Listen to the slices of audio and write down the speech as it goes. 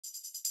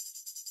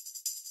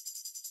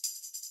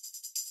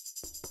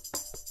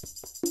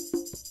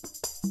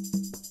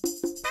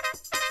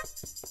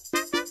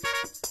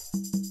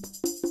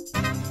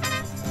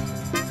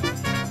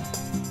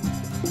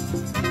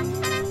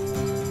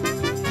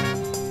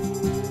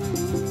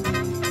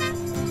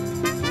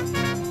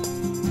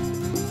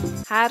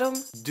Három,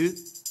 deux,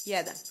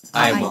 jeden.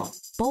 einmal.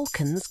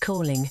 Balkans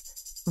Calling.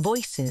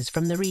 Voices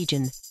from the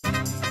region.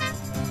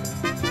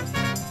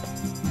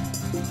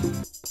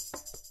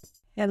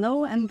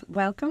 Hello and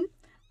welcome.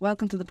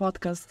 Welcome to the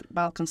podcast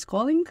Balkans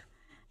Calling.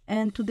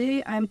 And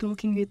today I'm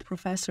talking with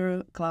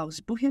Professor Klaus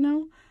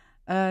Buchenau.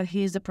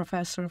 He is the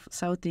professor of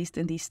Southeast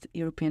and East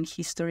European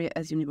history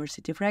at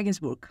University of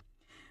Regensburg.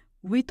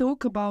 We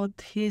talk about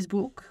his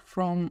book,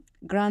 From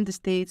Grand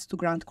Estates to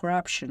Grand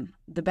Corruption,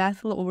 the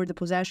battle over the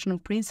possession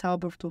of Prince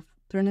Albert of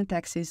Thurn and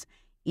Taxis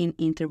in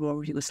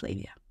Interwar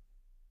Yugoslavia.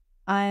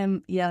 I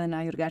am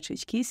Jelena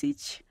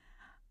Jurgačević-Kisić.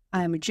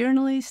 I am a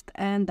journalist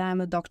and I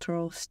am a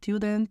doctoral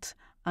student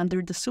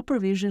under the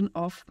supervision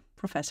of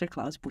Professor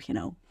Klaus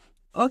Buchenau.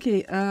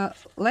 Okay,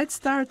 let's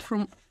start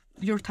from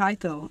your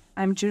title.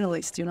 I'm a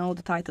journalist, you know,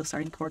 the titles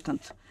are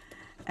important.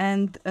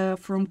 And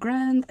From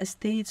Grand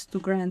Estates to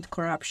Grand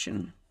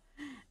Corruption.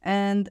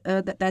 And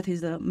that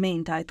is the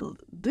main title.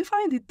 Do you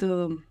find it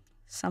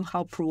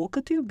somehow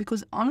provocative?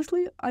 Because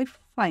honestly, I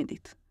find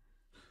it.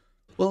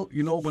 Well,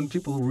 you know, when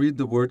people read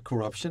the word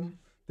corruption,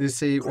 they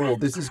say, "Oh,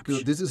 this is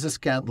good. This is a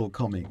scandal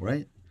coming,"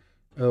 right?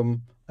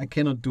 I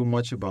cannot do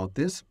much about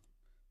this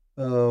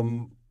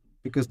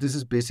because this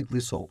is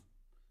basically so.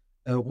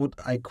 What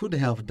I could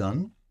have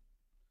done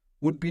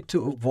would be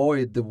to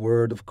avoid the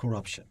word of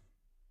corruption,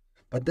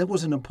 but that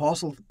was an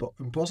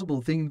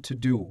impossible thing to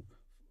do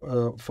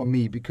for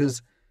me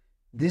because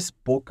this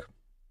book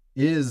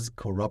is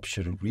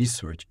corruption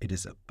research. It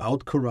is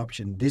about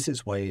corruption. This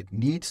is why it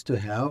needs to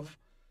have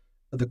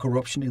the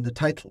corruption in the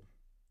title.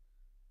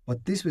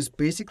 But this was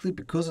basically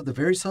because of the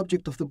very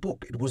subject of the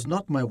book. It was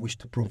not my wish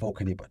to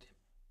provoke anybody.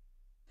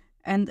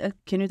 And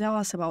can you tell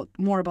us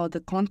more about the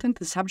content,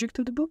 the subject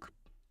of the book?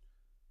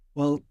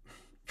 Well,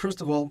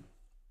 first of all,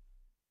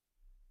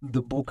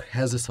 the book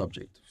has a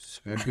subject. It's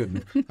very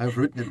good. I've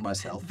written it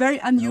myself. Very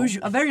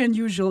unusual, very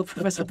unusual,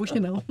 Professor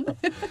Buchenau.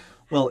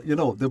 Well, you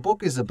know, the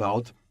book is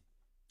about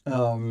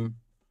the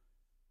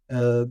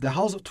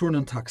House of Thurn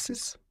and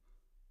Taxis,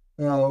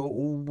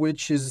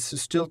 which is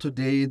still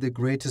today the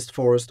greatest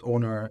forest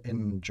owner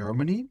in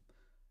Germany,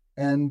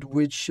 and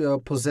which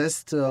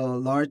possessed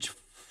large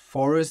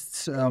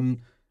forests,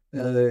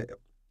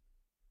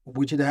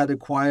 which it had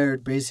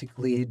acquired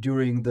basically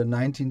during the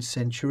 19th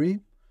century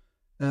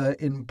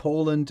in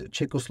Poland,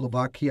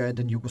 Czechoslovakia, and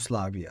in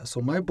Yugoslavia. So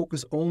my book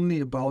is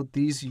only about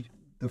the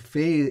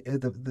fate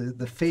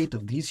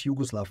of these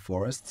Yugoslav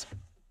forests.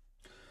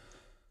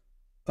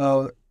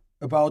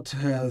 About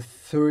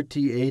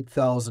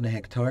 38,000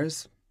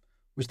 hectares,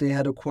 which they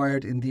had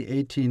acquired in the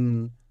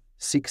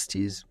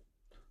 1860s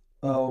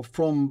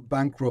from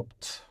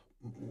bankrupt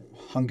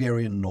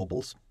Hungarian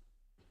nobles.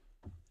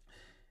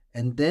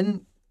 And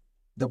then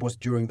that was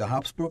during the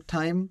Habsburg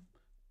time,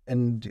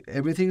 and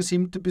everything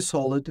seemed to be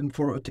solid and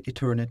for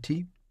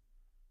eternity.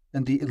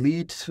 And the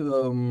elite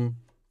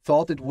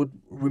thought it would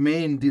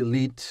remain the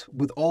elite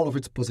with all of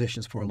its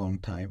possessions for a long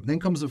time. Then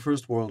comes the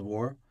First World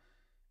War,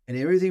 and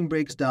everything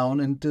breaks down,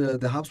 and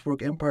the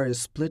Habsburg Empire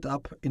is split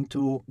up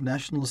into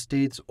national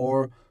states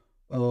or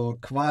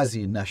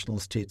quasi-national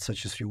states,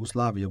 such as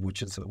Yugoslavia,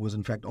 which was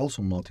in fact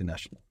also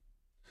multinational.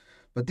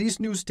 But these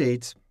new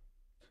states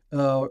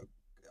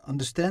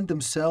understand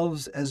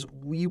themselves as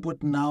we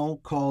would now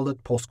call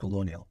it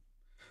post-colonial.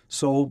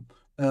 So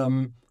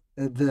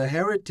the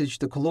heritage,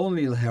 the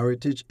colonial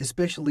heritage,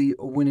 especially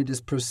when it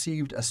is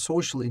perceived as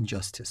social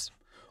injustice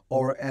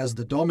or as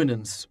the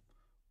dominance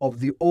of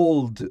the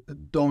old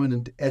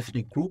dominant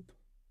ethnic group,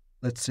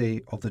 let's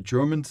say of the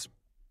Germans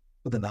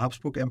within the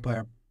Habsburg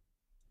Empire,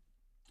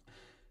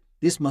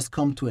 this must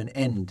come to an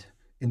end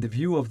in the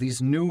view of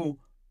these new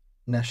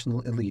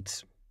national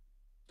elites.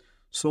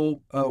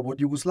 So what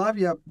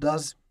Yugoslavia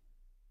does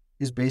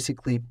is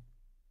basically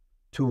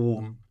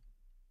to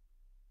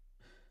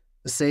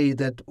say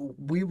that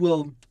we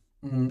will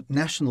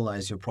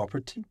nationalize your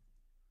property,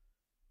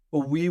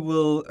 or we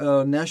will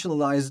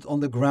nationalize it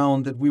on the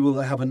ground that we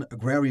will have an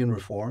agrarian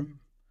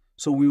reform.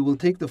 So we will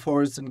take the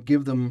forests and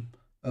give them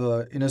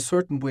in a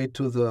certain way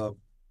to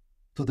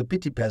the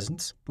petty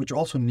peasants, which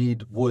also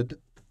need wood.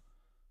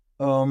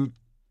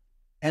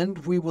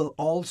 And we will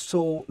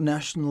also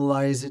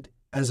nationalize it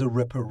as a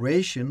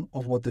reparation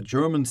of what the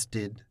Germans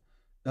did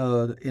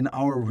in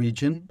our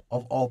region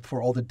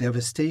for all the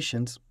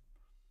devastations.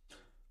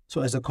 So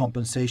as a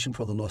compensation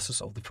for the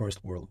losses of the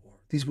First World War.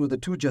 These were the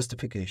two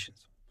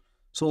justifications.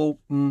 So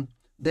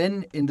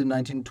then in the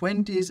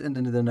 1920s and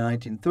in the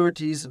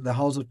 1930s, the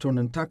House of Thurn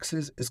and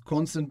Taxis is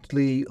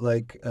constantly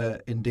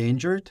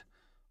endangered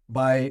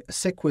by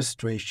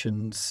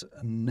sequestrations,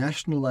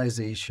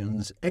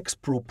 nationalizations,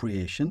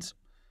 expropriations.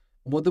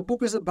 What the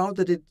book is about,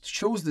 that it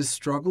shows this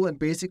struggle and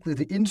basically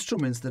the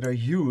instruments that are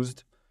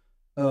used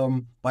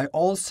by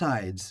all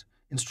sides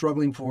in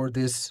struggling for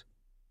these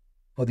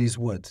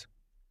woods.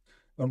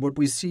 And what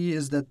we see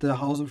is that the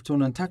House of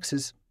Thurn and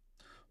Taxis,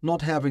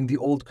 not having the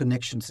old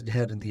connections it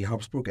had in the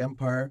Habsburg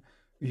Empire,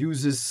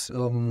 uses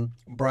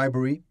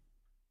bribery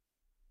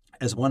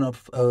as one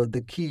of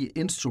the key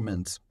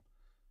instruments.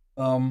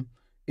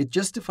 It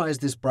justifies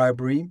this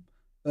bribery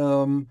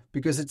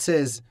because it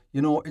says,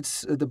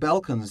 it's the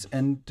Balkans,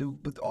 and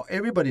but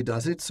everybody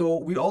does it, so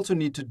we also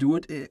need to do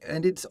it,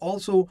 and it's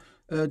also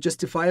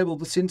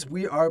justifiable since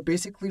we are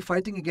basically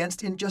fighting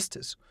against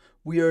injustice.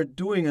 We are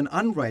doing an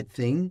unright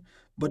thing,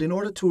 but in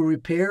order to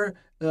repair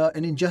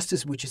an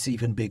injustice which is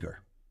even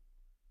bigger.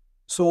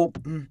 So,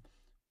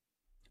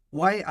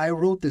 why I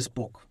wrote this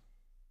book?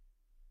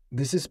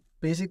 This is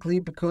basically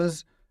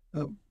because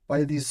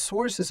by these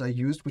sources I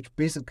used, which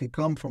basically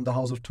come from the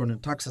House of Thurn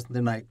and Taxis, and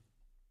then I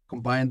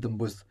combined them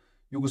with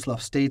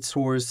Yugoslav state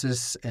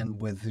sources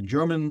and with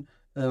German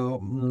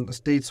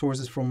state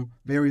sources from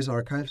various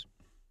archives,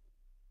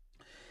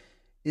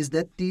 is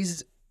that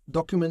these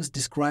documents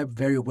describe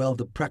very well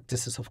the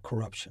practices of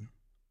corruption.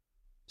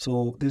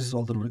 So this is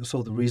all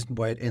the reason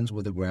why it ends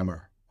with a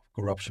grammar of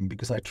corruption,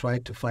 because I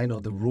tried to find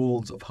out the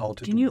rules of how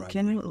to do bribery.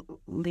 Can you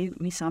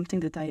leave me something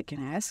that I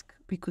can ask?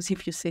 Because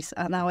if you say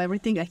now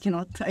everything, I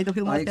don't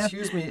feel like that.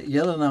 Excuse me,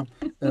 Jelena,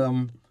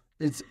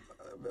 it's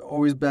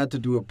always bad to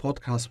do a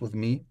podcast with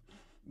me,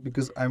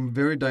 because I'm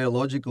very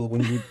dialogical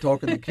when we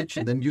talk in the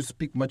kitchen. Then you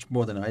speak much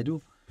more than I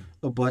do.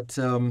 But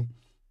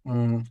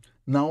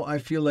now I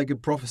feel like a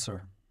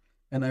professor,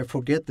 and I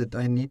forget that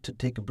I need to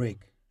take a break.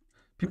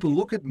 People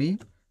look at me,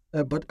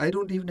 but I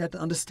don't even have to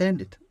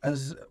understand it,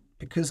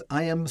 because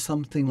I am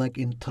something like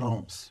in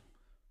trance.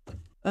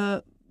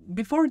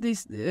 Before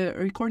this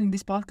recording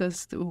this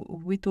podcast,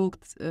 we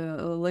talked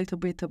a little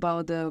bit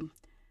about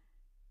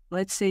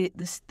let's say,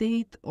 the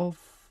state of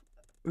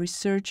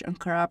research and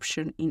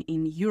corruption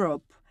in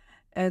Europe,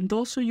 and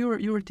also you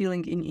were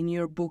dealing in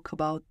your book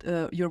about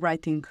you're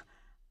writing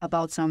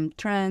about some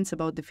trends,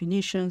 about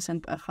definitions,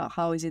 and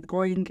how is it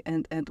going,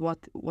 and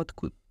what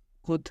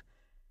could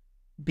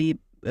be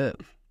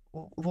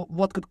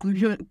what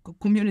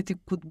community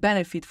could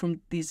benefit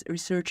from these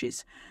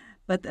researches.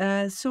 But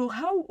so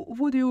how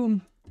would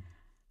you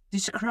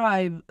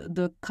describe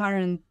the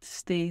current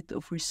state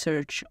of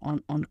research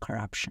on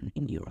corruption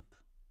in Europe?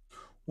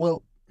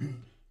 Well,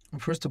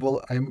 first of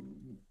all, I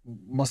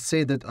must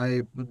say that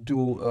I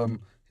do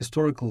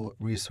historical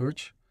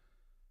research.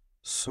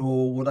 So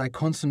what I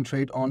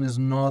concentrate on is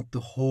not the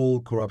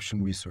whole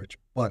corruption research.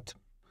 But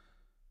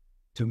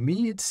to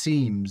me, it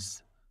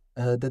seems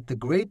that the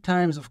great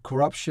times of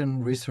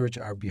corruption research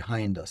are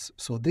behind us.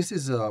 So this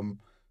is a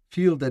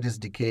field that is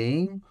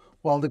decaying,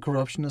 while the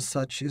corruption as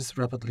such is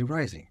rapidly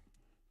rising.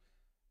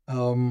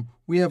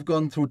 We have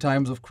gone through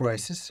times of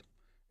crisis,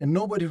 and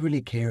nobody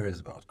really cares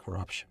about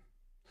corruption.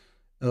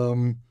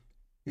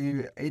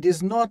 It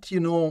is not,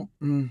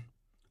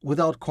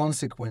 without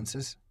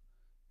consequences.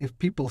 If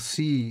people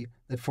see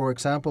that, for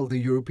example, the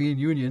European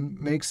Union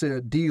makes a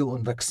deal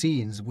on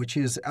vaccines, which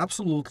is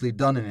absolutely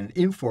done in an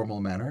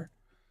informal manner,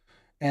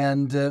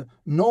 and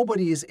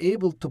nobody is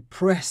able to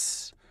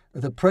press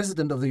the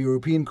president of the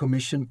European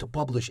Commission to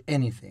publish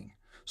anything.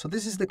 So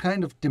this is the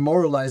kind of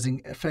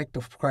demoralizing effect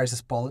of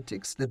crisis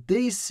politics, that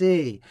they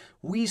say,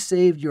 we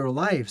saved your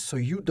life, so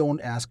you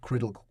don't ask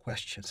critical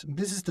questions. And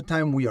this is the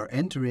time we are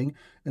entering,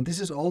 and this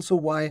is also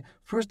why,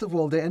 first of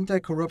all, the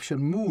anti-corruption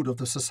mood of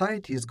the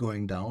society is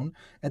going down.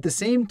 At the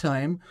same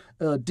time,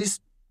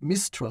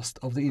 mistrust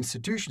of the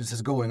institutions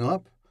is going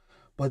up,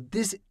 but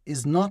this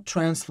is not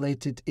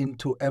translated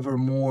into ever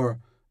more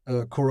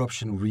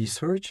corruption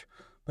research,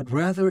 but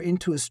rather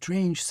into a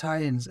strange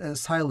silence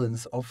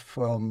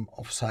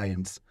of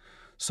science.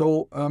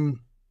 So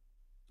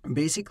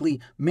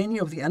basically, many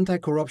of the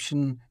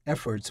anti-corruption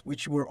efforts,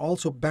 which were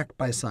also backed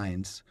by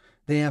science,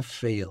 they have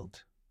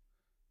failed.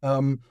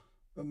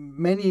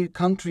 Many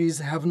countries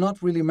have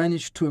not really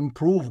managed to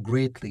improve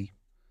greatly,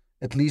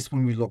 at least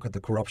when we look at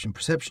the Corruption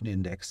Perception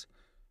Index.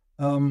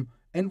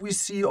 And we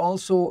see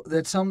also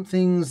that some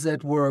things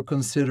that were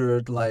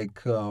considered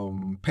like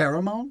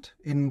paramount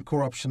in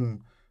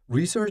corruption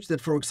research, that,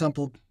 for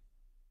example,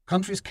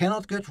 countries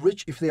cannot get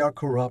rich if they are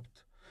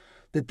corrupt,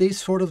 that they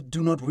sort of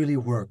do not really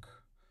work.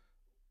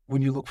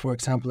 When you look, for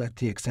example,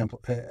 at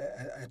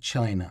at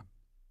China.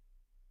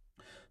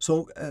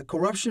 So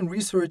corruption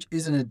research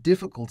is in a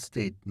difficult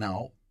state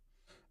now.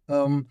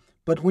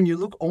 But when you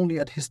look only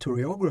at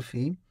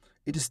historiography,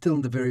 it is still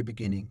in the very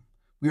beginning.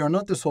 We are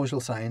not the social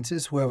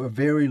sciences, who have a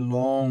very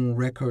long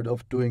record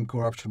of doing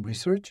corruption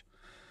research.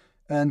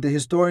 And the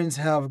historians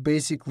have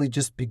basically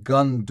just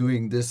begun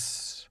doing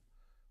this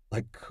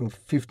like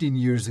 15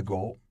 years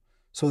ago.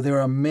 So there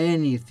are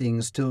many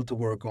things still to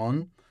work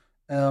on.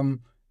 And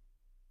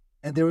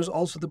there is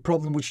also the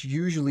problem which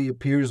usually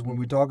appears when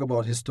we talk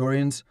about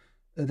historians,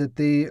 that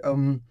they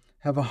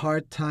have a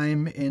hard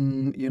time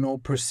in,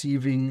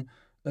 perceiving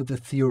the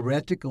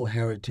theoretical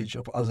heritage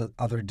of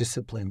other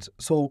disciplines.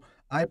 So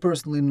I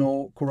personally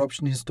know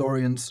corruption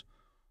historians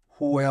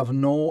who have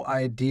no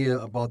idea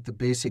about the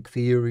basic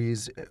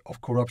theories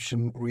of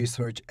corruption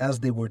research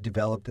as they were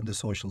developed in the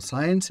social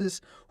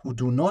sciences, who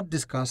do not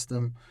discuss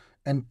them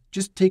and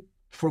just take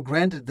for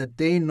granted that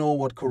they know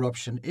what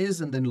corruption is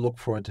and then look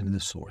for it in the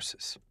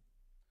sources.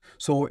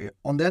 So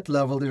on that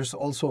level, there's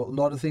also a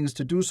lot of things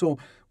to do. So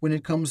when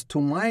it comes to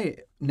my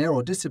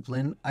narrow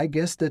discipline, I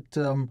guess that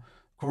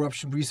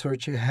corruption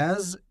research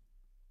has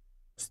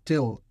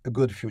still a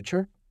good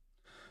future.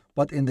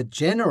 But in the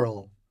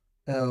general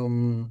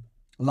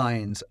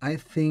lines, I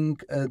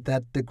think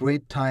that the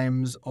great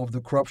times of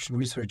the corruption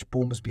research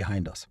boom is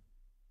behind us.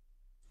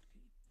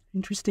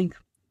 Interesting.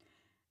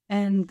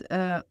 And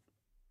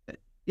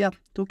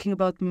talking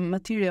about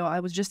material, I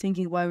was just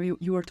thinking while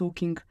you were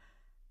talking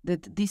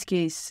that this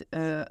case,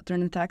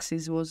 Thurn and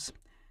Taxis, was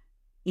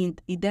in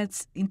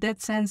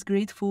that sense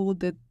grateful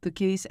that the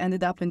case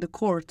ended up in the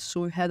court,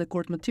 so we had a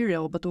court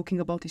material. But talking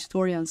about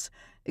historians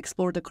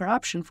explore the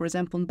corruption, for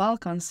example, in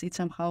Balkans, it's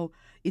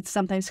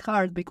sometimes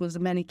hard because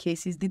many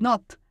cases did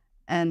not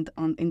end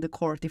in the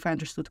court, if I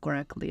understood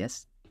correctly.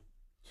 Yes.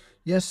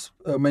 Yes,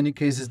 many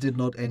cases did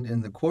not end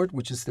in the court,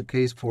 which is the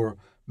case for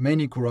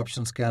many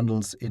corruption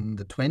scandals in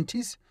the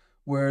 20s,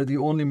 where the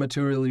only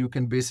material you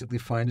can basically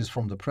find is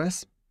from the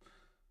press.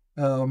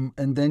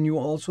 And then you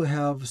also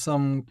have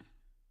some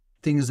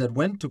things that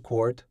went to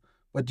court,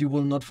 but you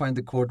will not find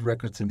the court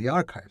records in the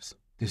archives.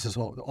 This is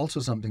also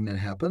something that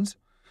happens.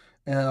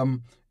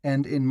 And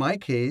in my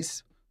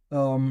case,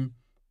 there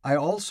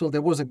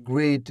was a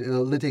great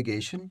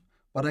litigation,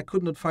 but I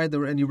could not find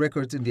there any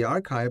records in the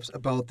archives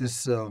about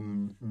this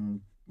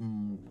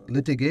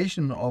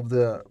litigation of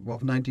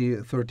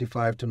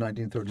 1935 to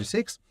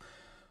 1936.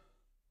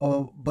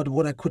 But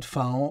what I could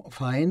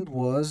find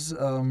was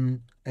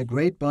a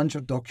great bunch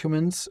of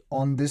documents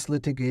on this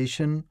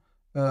litigation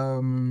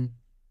from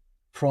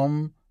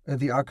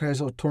the archives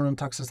of Thurn and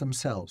Taxis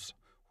themselves,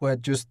 who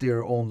had just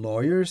their own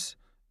lawyers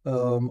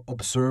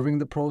observing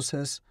the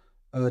process,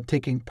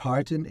 taking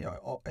part in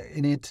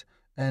it,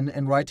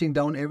 and writing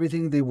down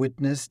everything they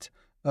witnessed,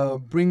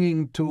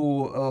 bringing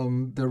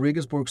to the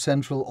Regensburg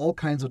Central all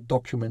kinds of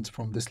documents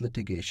from this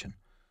litigation.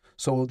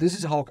 So this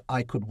is how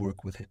I could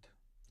work with it.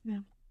 Yeah.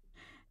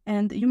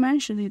 And you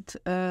mentioned it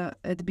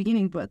at the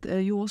beginning, but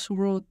you also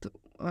wrote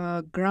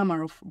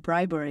grammar of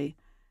bribery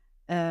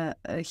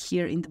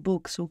here in the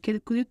book. So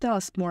could you tell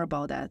us more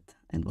about that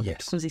and what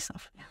it consists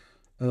of?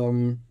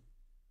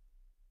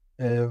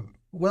 Yeah.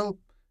 Well,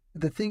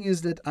 the thing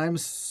is that I'm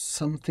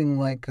something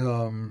like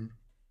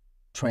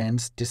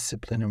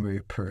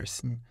transdisciplinary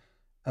person.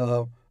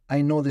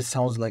 I know this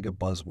sounds like a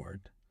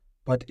buzzword,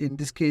 but in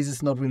this case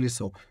it's not really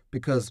so,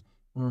 because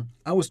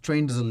I was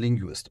trained as a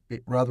linguist,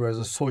 rather as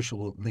a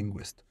social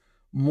linguist,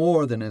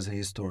 more than as a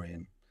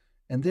historian.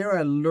 And there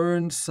I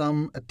learned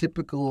a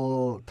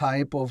typical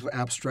type of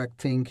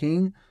abstract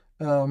thinking,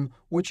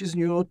 which is,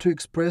 to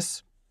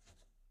express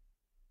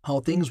how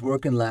things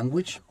work in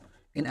language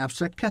in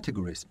abstract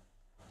categories.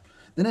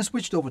 Then I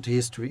switched over to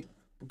history,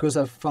 because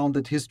I found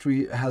that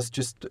history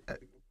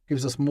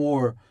gives us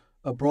more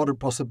broader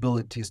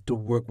possibilities to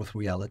work with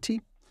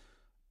reality.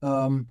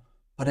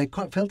 But I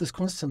felt this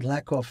constant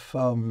lack of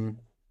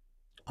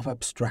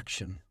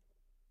abstraction.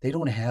 They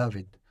don't have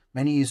it.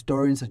 Many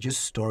historians are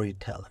just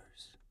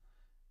storytellers.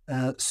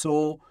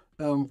 So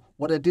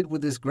what I did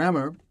with this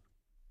grammar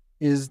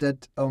is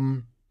that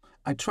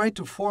I tried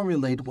to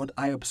formulate what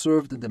I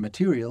observed in the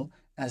material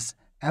as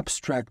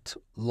abstract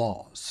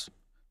laws.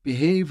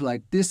 Behave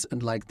like this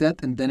and like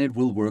that, and then it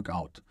will work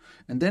out.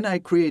 And then I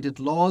created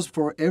laws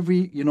for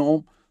every,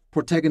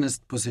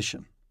 protagonist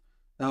position.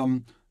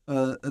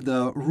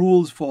 The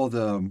rules for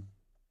the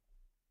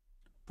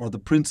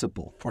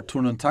principal, for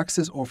Thurn and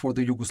Taxis, or for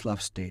the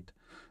Yugoslav state.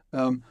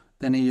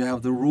 Then you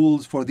have the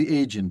rules for the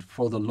agent,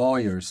 for the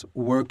lawyers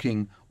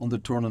working on the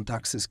Thurn and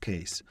Taxis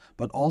case,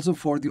 but also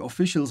for the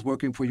officials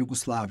working for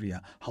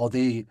Yugoslavia, how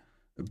they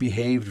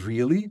behaved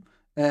really,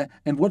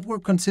 and what were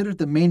considered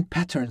the main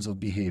patterns of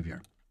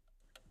behavior.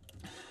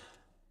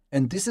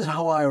 And this is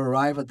how I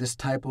arrive at this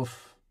type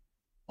of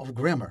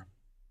grammar.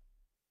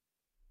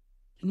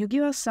 Can you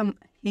give us some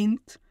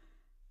hint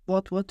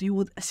what you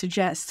would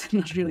suggest,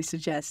 not really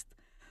suggest,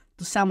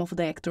 to some of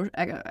the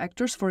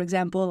actors, for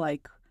example,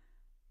 like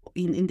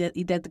in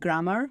that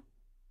grammar?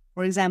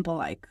 For example,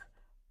 like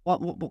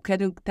what can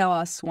you tell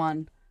us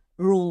one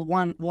rule,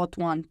 what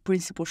one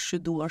principle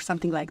should do, or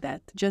something like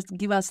that? Just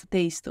give us a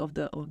taste of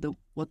the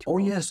what you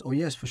wrote.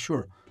 yes, for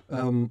sure.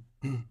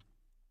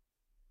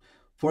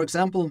 For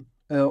example,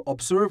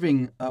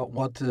 observing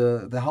what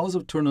the House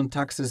of Thurn and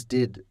Taxis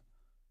did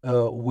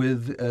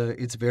with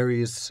its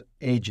various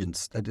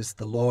agents, that is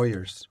the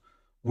lawyers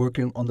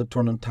working on the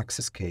Thurn and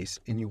Taxis case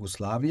in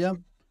Yugoslavia.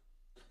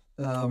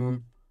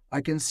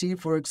 I can see,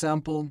 for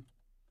example,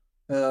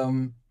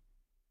 that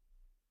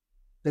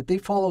they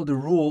follow the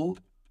rule,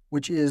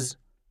 which is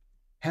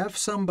have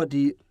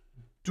somebody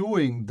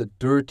doing the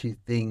dirty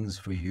things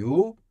for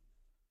you,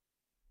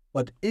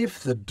 but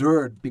if the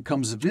dirt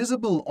becomes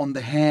visible on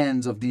the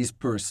hands of these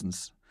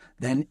persons,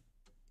 then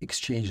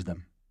exchange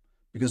them.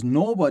 Because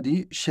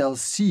nobody shall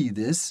see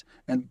this,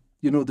 and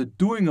the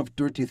doing of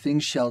dirty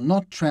things shall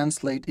not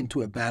translate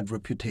into a bad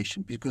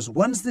reputation. Because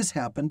once this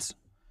happens,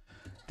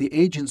 the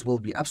agents will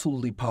be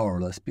absolutely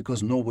powerless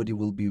because nobody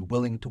will be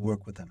willing to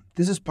work with them.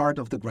 This is part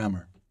of the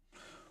grammar.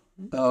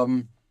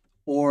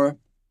 Or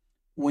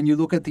when you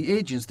look at the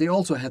agents, they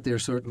also had their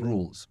certain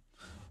rules.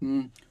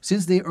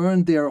 Since they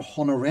earned their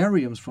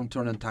honorariums from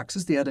Thurn and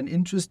Taxis, they had an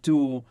interest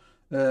to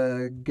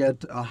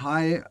get a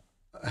high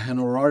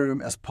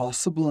honorarium as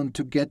possible and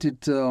to get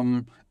it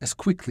as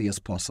quickly as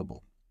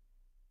possible.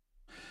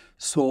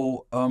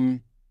 So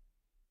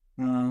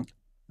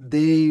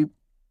they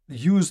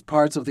used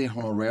parts of the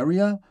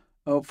honoraria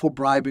for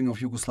bribing of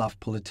Yugoslav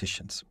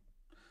politicians.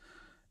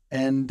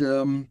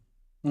 And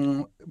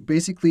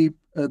basically,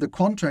 the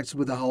contracts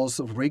with the House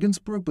of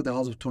Regensburg, with the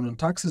House of Thurn and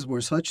Taxis,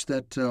 were such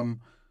that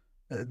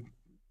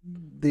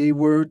they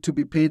were to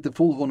be paid the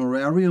full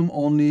honorarium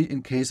only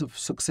in case of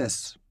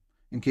success,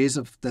 in case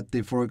of that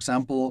they, for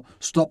example,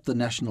 stopped the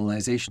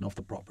nationalization of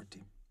the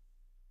property.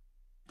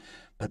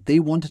 But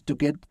they wanted to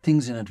get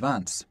things in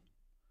advance.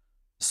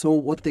 So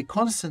what they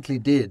constantly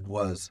did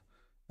was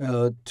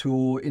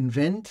to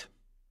invent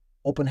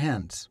open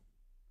hands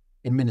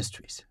in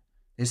ministries.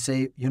 They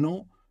say,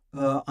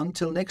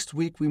 until next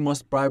week we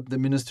must bribe the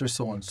minister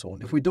so and so.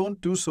 If we don't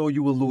do so,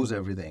 you will lose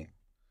everything.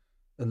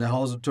 In the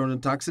House of Thurn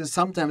and Taxis,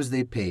 sometimes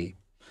they pay.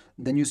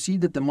 Then you see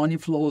that the money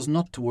flows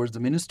not towards the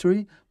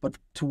ministry, but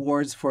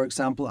towards, for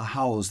example, a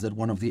house that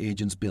one of the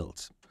agents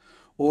builds.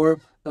 Or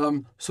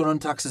Thurn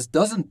and Taxis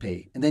doesn't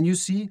pay, and then you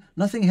see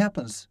nothing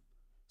happens.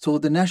 So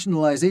the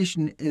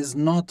nationalization is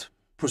not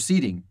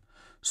proceeding.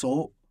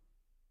 So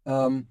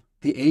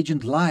the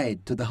agent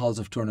lied to the House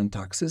of Thurn and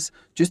Taxis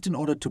just in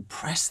order to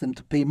press them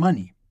to pay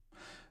money.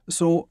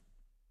 So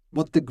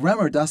what the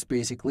grammar does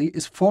basically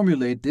is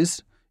formulate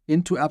this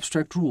into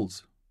abstract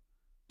rules.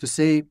 To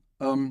say,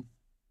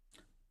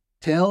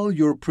 tell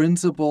your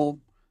principal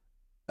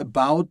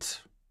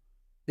about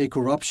a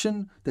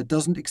corruption that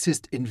doesn't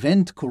exist.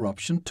 Invent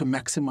corruption to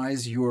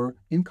maximize your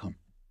income.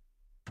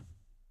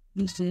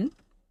 Mm-hmm.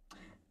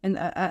 And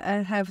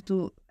I have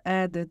to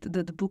add that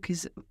the book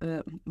is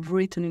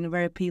written in a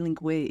very appealing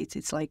way.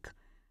 It's like,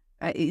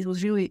 it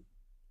was really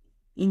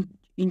in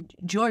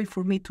joy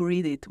for me to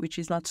read it, which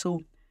is not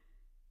so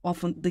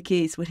often the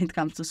case when it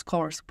comes to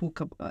scholars'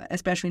 book,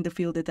 especially in the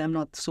field that I'm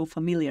not so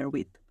familiar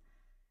with.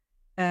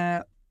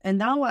 And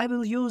now I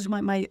will use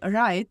my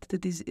right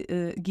that is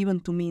given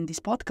to me in this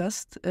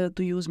podcast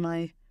to use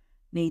my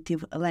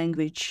native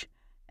language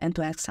and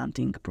to ask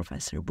something,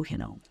 Professor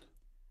Buchenau.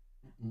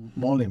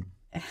 Molim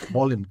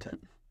te.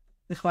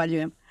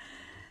 Zahvaljujem.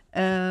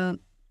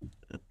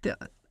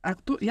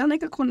 Ja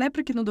nekako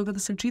neprekidno dok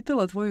sam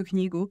čitala tvoju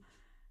knjigu,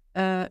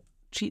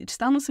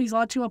 stalno sam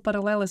izvlačila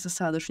paralele sa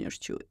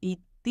sadašnjošću i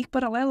tih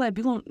paralela je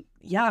bilo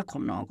jako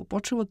mnogo.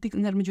 Počelo od tih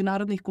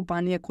međunarodnih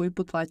kompanija koji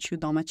potlačuju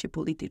domaće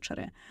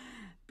političare.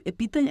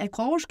 Pitanja,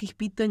 ekoloških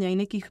pitanja i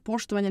nekih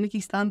poštovanja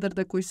nekih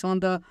standarda koji se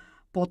onda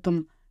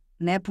potom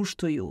ne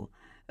puštuju.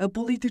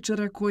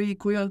 Političara koji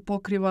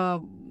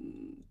pokriva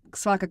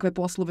svakakve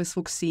poslove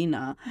svog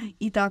sina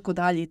i tako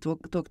dalje,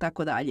 tog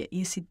tako dalje.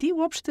 Jesi ti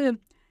uopšte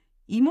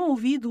imao u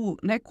vidu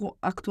neku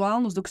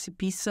aktualnost dok si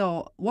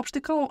pisao,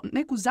 uopšte kao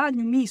neku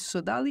zadnju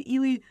misao, da li,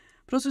 ili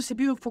prosto si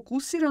bio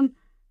fokusiran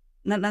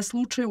na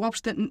slučaju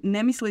uopšte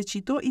ne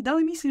misleći to, i da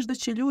li misliš da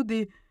će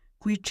ljudi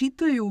koji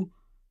čitaju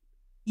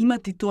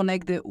imati to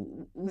negde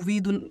u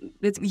vidu?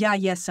 Recimo, ja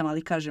jesam,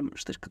 ali kažem,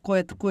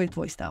 koji je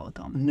tvoj stav o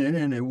tome?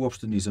 Ne,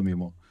 uopšte nisam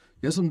imao.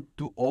 Ja sam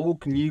ovu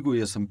knjigu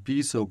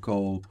pisao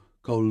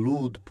kao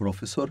lud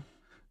profesor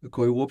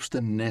koji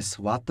uopšte ne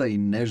shvata i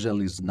ne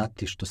želi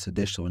znati što se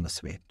dešava na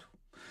svetu.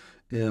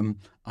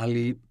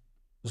 Ali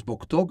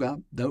zbog toga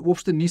da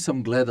uopšte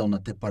nisam gledao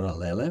na te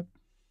paralele,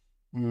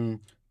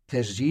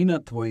 težina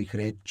tvojih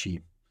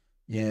reči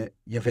je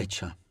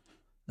veća.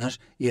 Znaš,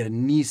 jer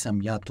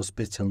nisam ja to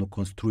specijalno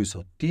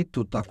konstruisao. Ti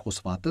to tako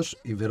shvataš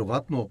i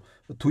verovatno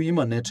tu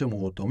ima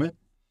nečemu o tome.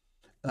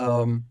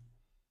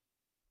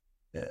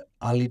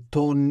 Ali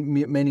to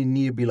meni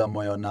nije bila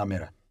moja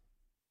namera.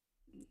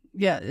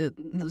 Ja,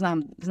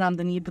 znam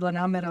da nije bila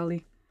namera,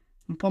 ali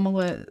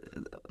pomalo je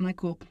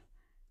neko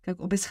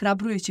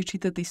obeshrabrujuće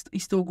čitati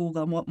iz tog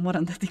ugla,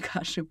 moram da ti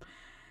kažem.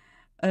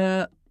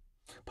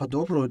 Pa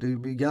dobro,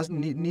 ja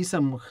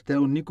nisam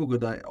hteo nikoga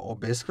da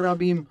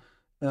obeshrabrim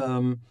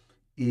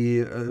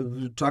i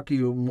čak i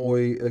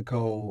moj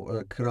kao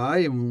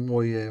kraj,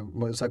 moje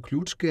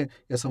zaključke,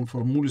 ja sam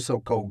formulisao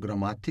kao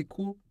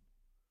gramatiku,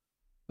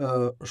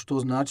 što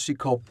znači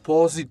kao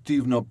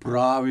pozitivna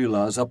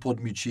pravila za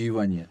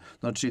podmićivanje.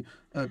 Znači,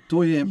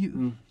 to je,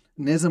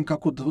 ne znam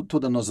kako to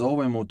da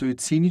nazovemo, to je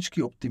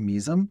cinički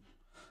optimizam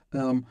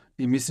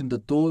i mislim da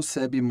to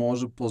sebi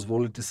može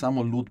pozvoliti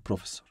samo lud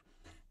profesor.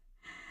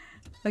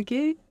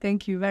 Okay,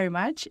 thank you very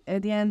much.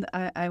 At the end,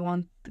 I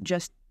want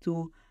just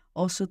to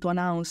also to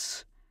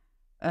announce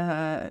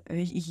the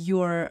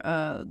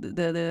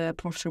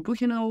Professor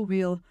Buchenau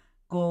will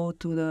go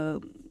to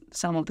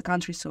some of the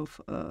countries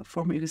of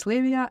former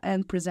Yugoslavia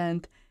and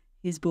present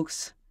his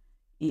book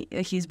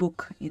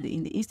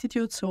in the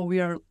institute. So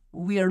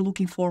we are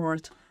looking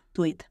forward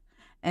to it.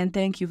 And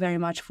thank you very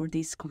much for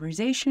this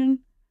conversation.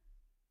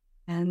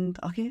 And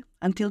okay,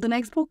 until the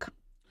next book.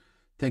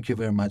 Thank you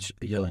very much,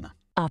 Jelena.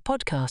 Our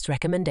podcast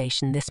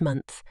recommendation this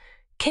month,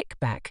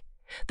 Kickback,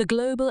 the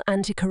global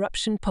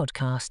anti-corruption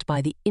podcast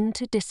by the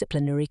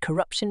Interdisciplinary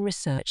Corruption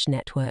Research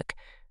Network.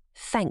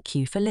 Thank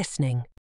you for listening.